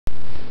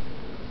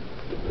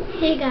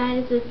Hey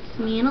guys, it's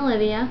me and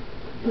Olivia,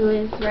 who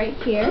is right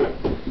here.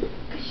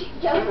 She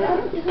just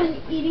got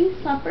done eating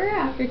supper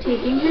after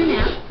taking her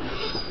nap.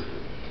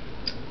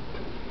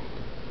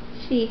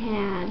 She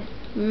had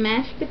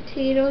mashed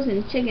potatoes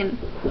and chicken.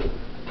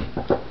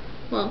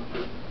 Well,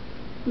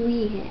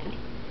 we had.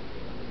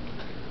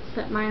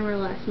 Except mine were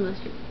less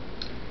mustard.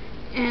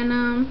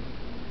 And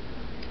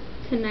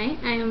tonight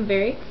I am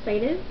very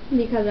excited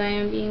because I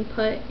am being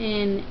put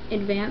in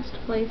advanced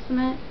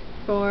placement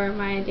for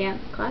my dance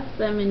class.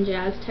 I'm in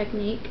jazz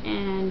technique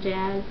and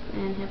jazz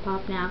and hip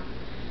hop now.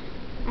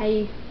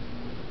 I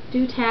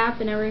do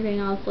tap and everything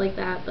else like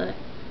that, but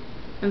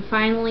I'm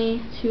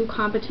finally to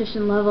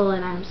competition level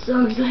and I'm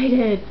so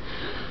excited.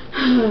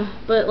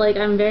 But like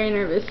I'm very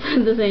nervous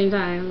at the same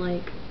time.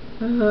 Like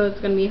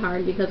it's gonna be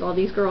hard because all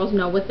these girls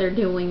know what they're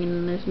doing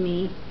and there's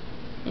me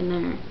in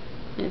there.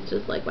 And it's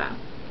just like wow.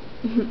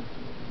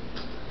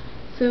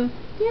 So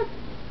yeah.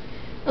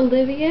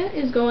 Olivia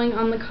is going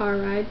on the car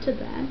ride to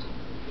that.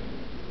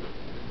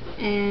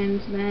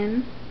 And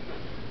then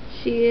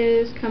she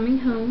is coming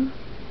home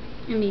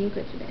and being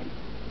put to bed.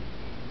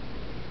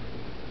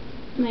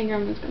 My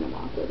grandma's going to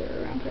walk with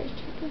her around Price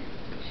Chopper.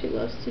 She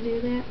loves to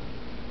do that.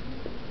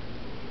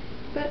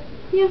 But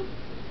yeah,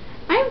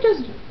 I've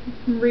just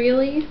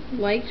really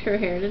liked her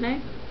hair today.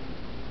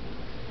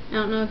 I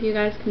don't know if you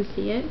guys can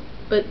see it,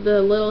 but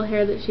the little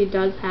hair that she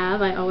does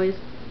have, I always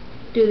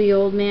do the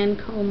old man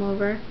comb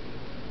over.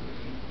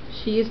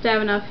 She used to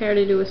have enough hair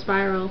to do a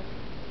spiral,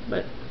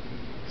 but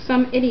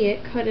some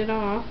idiot cut it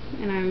off,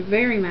 and I'm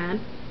very mad.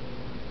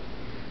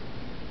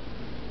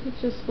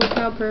 Just look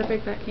how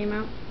perfect that came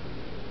out.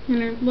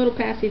 And her little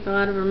passy fell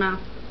out of her mouth.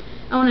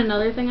 Oh, and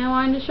another thing I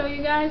wanted to show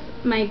you guys,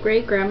 my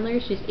great grandmother,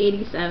 she's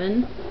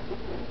 87,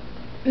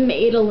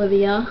 made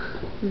Olivia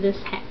this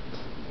hat.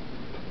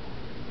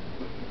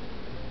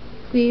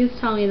 Please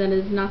tell me that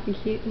is not the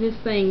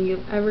cutest thing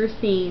you've ever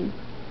seen.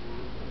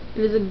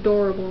 It is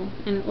adorable,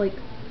 and it like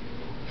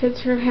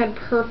fits her head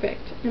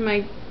perfect, and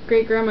my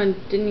great grandma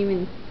didn't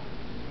even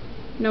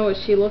know what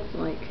she looked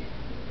like.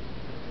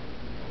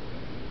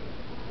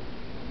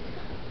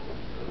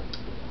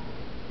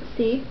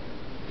 See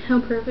how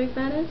perfect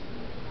that is?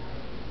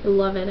 I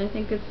love it. I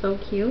think it's so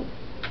cute.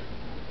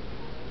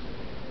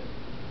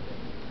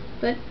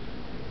 But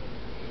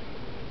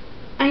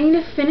I need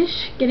to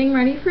finish getting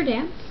ready for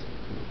dance,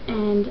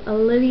 and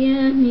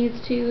Olivia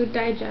needs to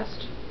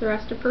digest the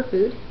rest of her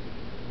food,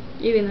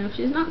 even though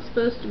she's not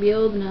supposed to be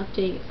old enough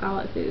to eat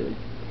solid food.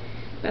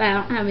 But I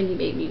don't have any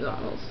baby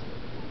bottles,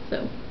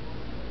 so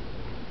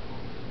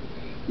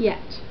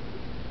yet.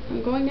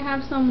 I'm going to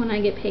have some when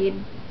I get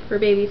paid for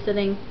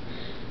babysitting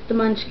the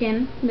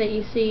munchkin that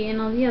you see in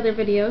all the other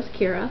videos,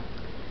 Kira,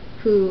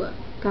 who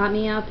got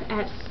me up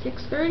at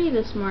 6:30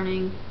 this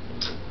morning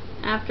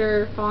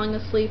after falling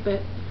asleep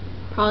at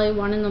probably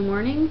 1 in the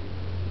morning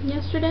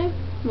yesterday.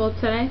 Well,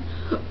 today.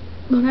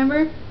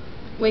 Remember,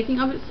 waking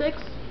up at 6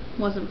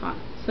 wasn't fun.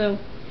 So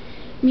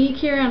me,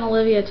 Kira, and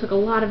Olivia took a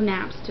lot of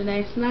naps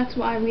today, so that's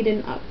why we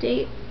didn't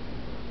update.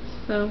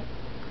 So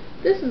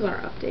this is our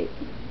update.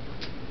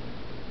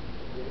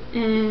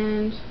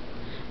 And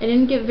I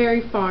didn't get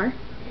very far,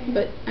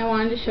 but I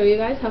wanted to show you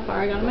guys how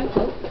far I got on my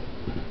quilt,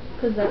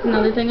 because that's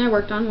another thing I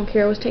worked on while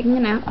Kira was taking a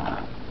nap.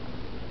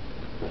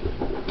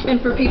 And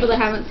for people that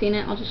haven't seen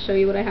it, I'll just show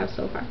you what I have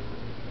so far.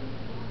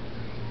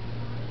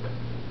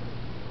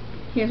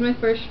 Here's my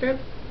first strip.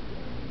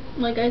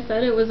 Like I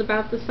said, it was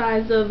about the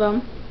size of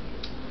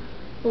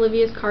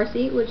Olivia's car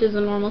seat, which is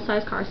a normal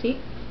size car seat.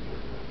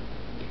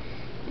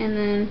 And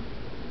then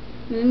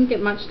I didn't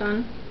get much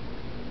done,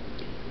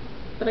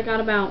 but I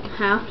got about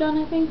half done,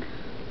 I think.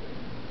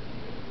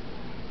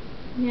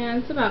 Yeah,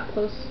 it's about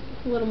close,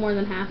 a little more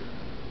than half.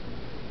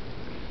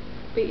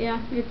 But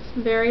yeah, it's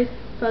very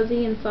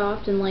fuzzy and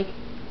soft, and like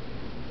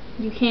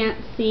you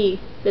can't see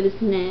that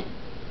it's knit.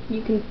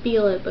 You can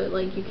feel it, but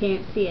like you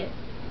can't see it.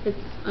 It's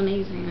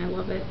amazing. I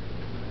love it.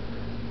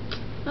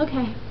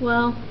 Okay,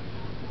 well,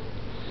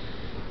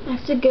 I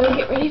have to go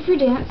get ready for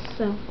dance,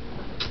 so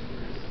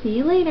see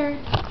you later.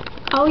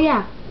 Oh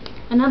yeah,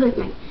 another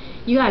thing.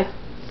 You guys,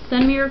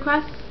 send me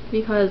requests,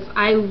 because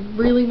I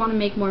really want to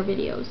make more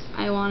videos.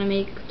 I want to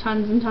make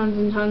tons and tons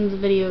and tons of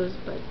videos,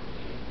 but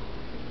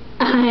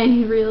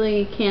I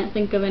really can't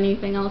think of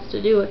anything else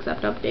to do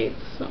except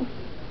updates, so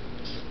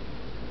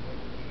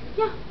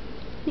yeah.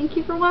 Thank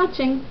you for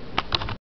watching.